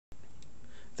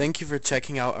Thank you for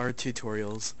checking out our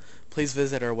tutorials. Please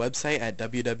visit our website at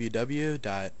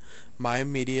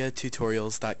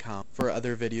www.mymediatutorials.com for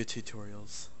other video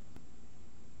tutorials.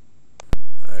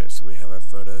 Alright, so we have our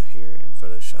photo here in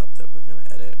Photoshop that we're going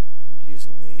to edit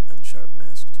using the Unsharp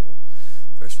mask tool.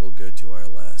 First we'll go to our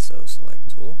lasso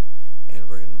select tool and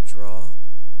we're going to draw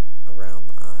around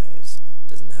the eyes.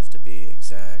 Doesn't have to be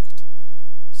exact,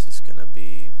 it's just going to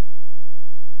be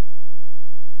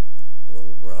a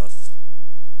little rough.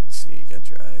 See, you got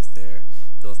your eyes there.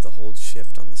 You'll have to hold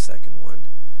shift on the second one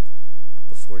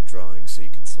before drawing so you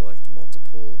can select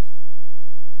multiple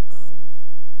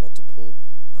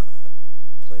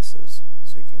places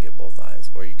so you can get both eyes,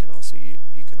 or you can also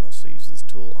use this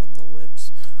tool on the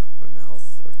lips or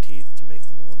mouth or teeth to make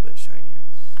them a little bit shinier.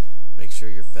 Make sure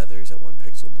your feathers at 1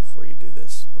 pixel before you do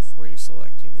this. Before you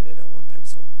select, you need it at 1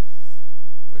 pixel.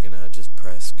 We're gonna just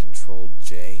press Control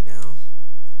J now,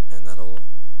 and that'll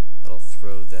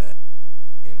throw that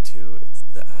into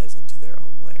the eyes into their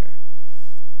own layer.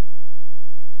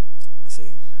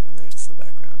 See, and there's the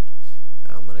background.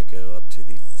 Now I'm gonna go up to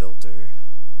the filter.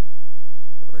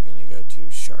 We're gonna go to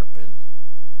sharpen,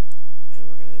 and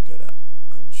we're gonna go to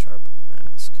Unsharp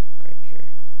mask right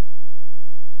here.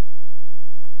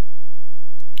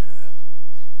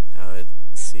 Now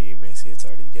you may see it's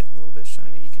already getting a little bit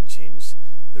shiny. You can change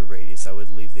the radius. I would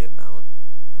leave the amount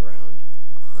around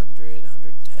 100,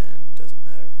 110, doesn't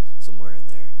matter, somewhere in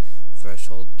there.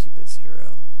 Threshold, keep it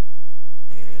 0,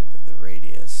 and the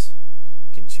radius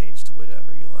you can change to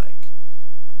whatever you like.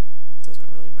 It doesn't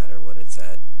really matter what it's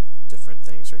at. Different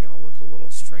things are going to look a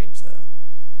little strange though.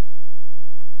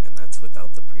 And that's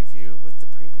without the preview, with the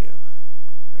preview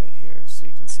right here. So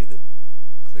you can see the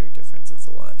clear difference. It's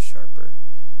a lot sharper.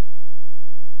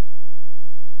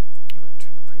 I'm going to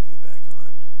turn the preview back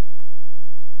on.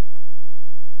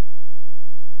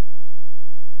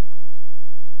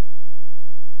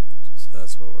 So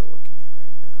that's what we're looking at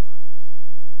right now.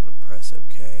 I'm going to press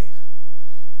OK.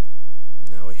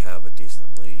 Now we have a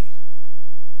decently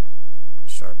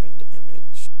sharpened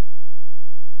image.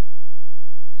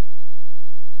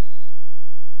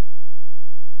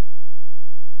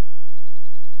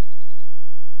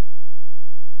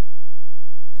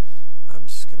 I'm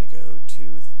just going to go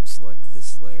to select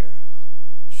this layer,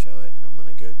 show it, and I'm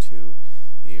going to go to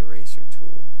the eraser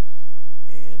tool,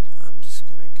 and I'm just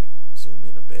going to zoom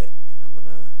in a bit, and I'm going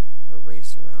to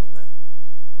erase around the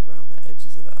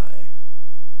edges of the eye.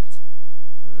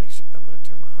 I'm going to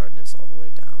turn my hardness all the way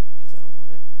down because I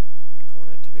want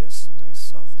it to be a nice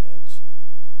soft edge.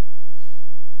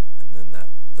 And then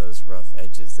those rough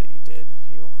edges that you did,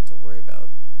 you don't have to worry about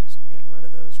because I'm getting rid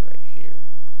of those right here.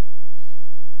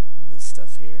 And this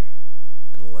stuff here,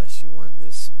 unless you want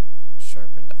this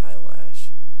sharpened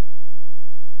eyelash,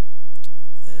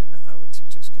 then I would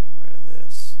suggest getting rid of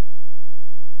this.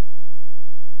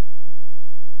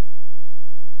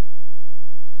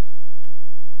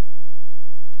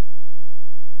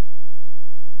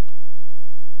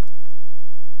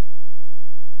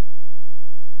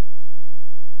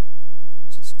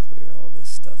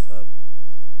 Stuff up.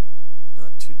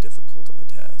 Not too difficult of a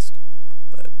task,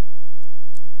 but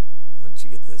once you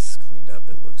get this cleaned up,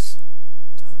 it looks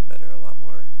a ton better, a lot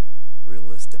more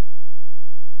realistic.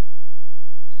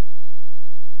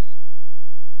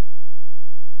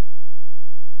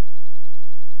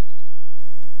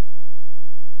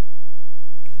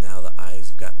 Now the eyes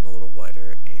have gotten a little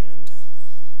wider, and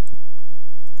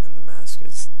the mask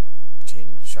is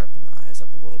sharpened the eyes up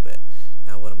a little bit.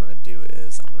 Now what I'm going to do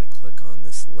is I'm going to click on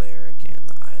this layer again,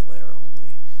 the eye layer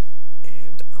only,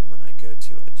 and I'm going to go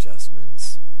to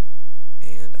adjustments,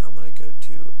 and I'm going to go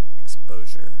to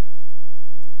exposure.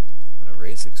 I'm going to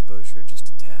raise exposure just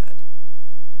a tad,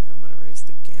 and I'm going to raise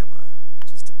the gamma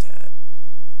just a tad.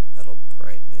 That'll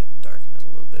brighten it and darken it a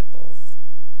little bit both,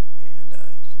 and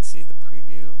you can see the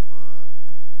preview on.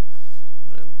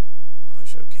 I'm going to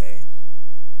push OK.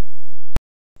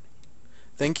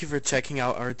 Thank you for checking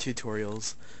out our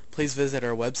tutorials. Please visit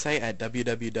our website at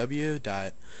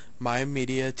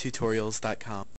www.mymediatutorials.com.